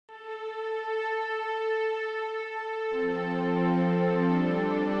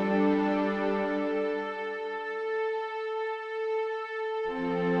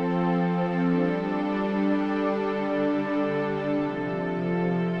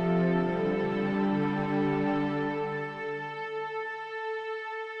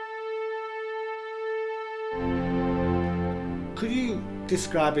Could you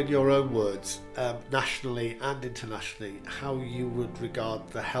describe in your own words, nationally and internationally, how you would regard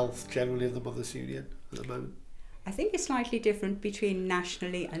the health generally of the Mothers Union at the moment? I think it's slightly different between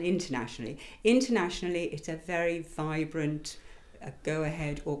nationally and internationally. Internationally, it's a very vibrant,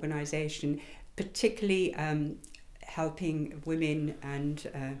 go-ahead organisation, particularly helping women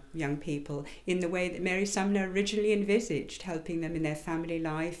and young people in the way that Mary Sumner originally envisaged, helping them in their family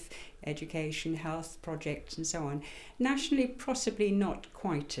life, education, health projects and so on. Nationally, possibly not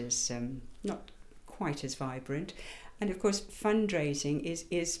quite as vibrant. And of course, fundraising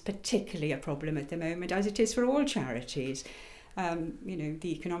is particularly a problem at the moment, as it is for all charities. You know,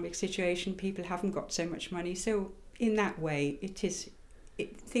 the economic situation, people haven't got so much money. So in that way,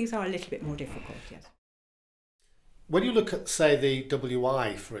 things are a little bit more difficult, yes. When you look at, say, the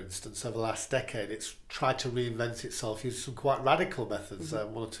WI, for instance, over the last decade, it's tried to reinvent itself using some quite radical methods.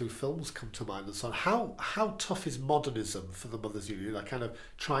 Mm-hmm. One or two films come to mind and so on. How tough is modernism for the Mothers Union, like kind of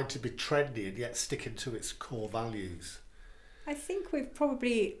trying to be trendy and yet sticking to its core values? I think we've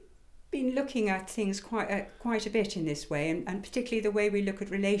probably been looking at things quite a bit in this way, and particularly the way we look at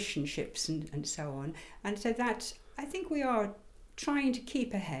relationships and so on. And so that, I think we are trying to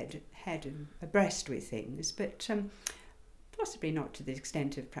keep ahead and abreast with things, but possibly not to the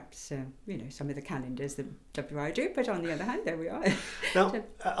extent of perhaps you know, some of the calendars that WI do. But on the other hand, there we are. Now,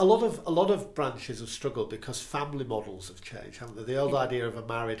 a lot of branches have struggled because family models have changed, haven't they? The old idea of a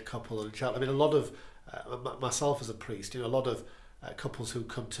married couple and a child. I mean, a lot of myself as a priest, you know, a lot of couples who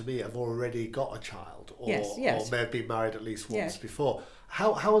come to me have already got a child, or may have been married at least once before.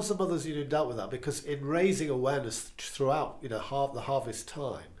 How has the Mothers Union dealt with that? Because in raising awareness throughout, you know, the harvest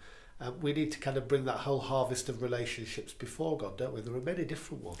time, we need to kind of bring that whole harvest of relationships before God, don't we? There are many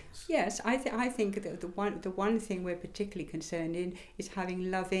different ones. Yes, I think that the one thing we're particularly concerned in is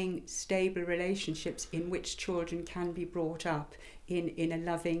having loving, stable relationships in which children can be brought up in a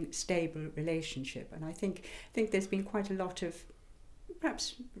loving, stable relationship. And I think there's been quite a lot of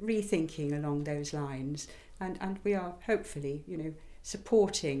perhaps rethinking along those lines, and we are hopefully, you know,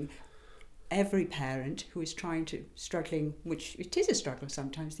 supporting every parent who is struggling, which it is a struggle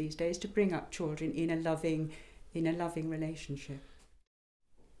sometimes these days, to bring up children in a loving relationship.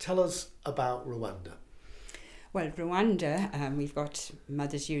 Tell us about Rwanda. Well, Rwanda, we've got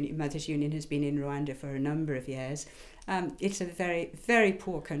Mothers Union. Mothers Union has been in Rwanda for a number of years. It's a very, very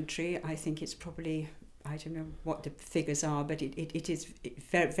poor country. I think it's probably, I don't know what the figures are, but it is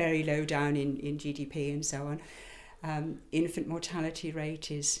very, very low down in GDP and so on. Infant mortality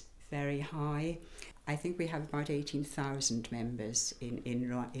rate is very high. I think we have about 18,000 members in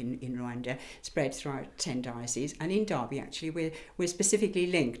Rwanda, spread throughout 10 dioceses, and in Derby actually we're specifically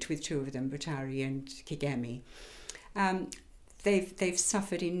linked with two of them, Butare and Kigeme. They've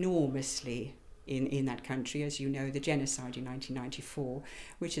suffered enormously in that country, as you know, the genocide in 1994,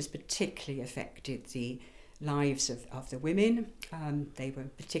 which has particularly affected the lives of the women. They were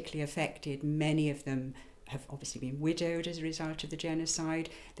particularly affected. Many of them have obviously been widowed as a result of the genocide.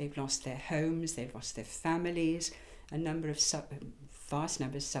 They've lost their homes, they've lost their families. Vast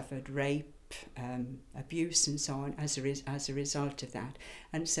numbers suffered rape, abuse and so on as a result of that.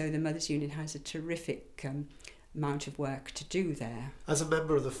 And so the Mothers Union has a terrific amount of work to do there. As a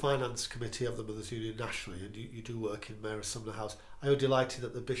member of the Finance Committee of the Mothers Union nationally, and you do work in Mary Sumner House, are you delighted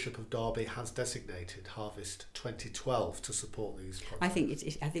that the Bishop of Derby has designated Harvest 2012 to support these projects?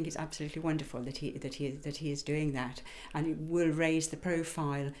 I think it's absolutely wonderful that he is doing that, and it will raise the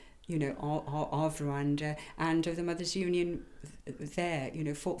profile, you know, of Rwanda and of the Mothers Union there, you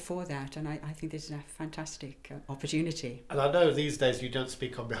know, for that. And I think this is a fantastic opportunity. And I know these days you don't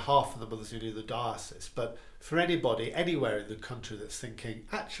speak on behalf of the Mothers Union of the diocese, but for anybody anywhere in the country that's thinking,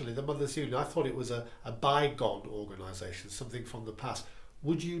 actually the Mothers Union, I thought it was a bygone organisation, something from the past,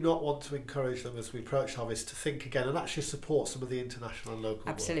 would you not want to encourage them as we approach Harvest to think again and actually support some of the international and local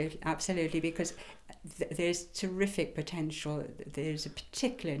work? Absolutely, because there's terrific potential. There's a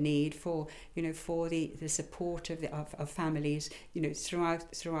particular need for, you know, for the support of families, you know,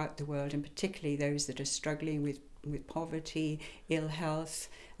 throughout the world, and particularly those that are struggling with poverty, ill health,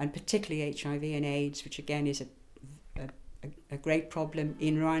 and particularly HIV and AIDS, which again is a great problem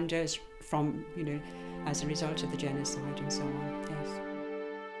in Rwanda from, you know, as a result of the genocide and so on. Yes.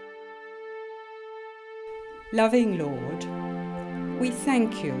 Loving Lord, we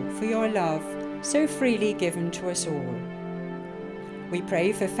thank you for your love so freely given to us all. We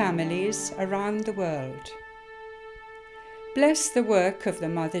pray for families around the world. Bless the work of the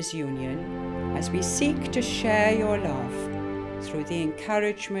Mothers' Union as we seek to share your love through the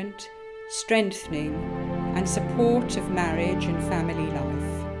encouragement, strengthening and support of marriage and family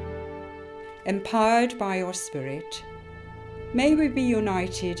life. Empowered by your Spirit, may we be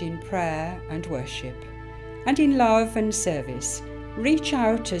united in prayer and worship, and in love and service reach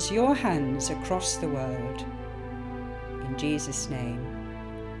out as your hands across the world. In Jesus' name.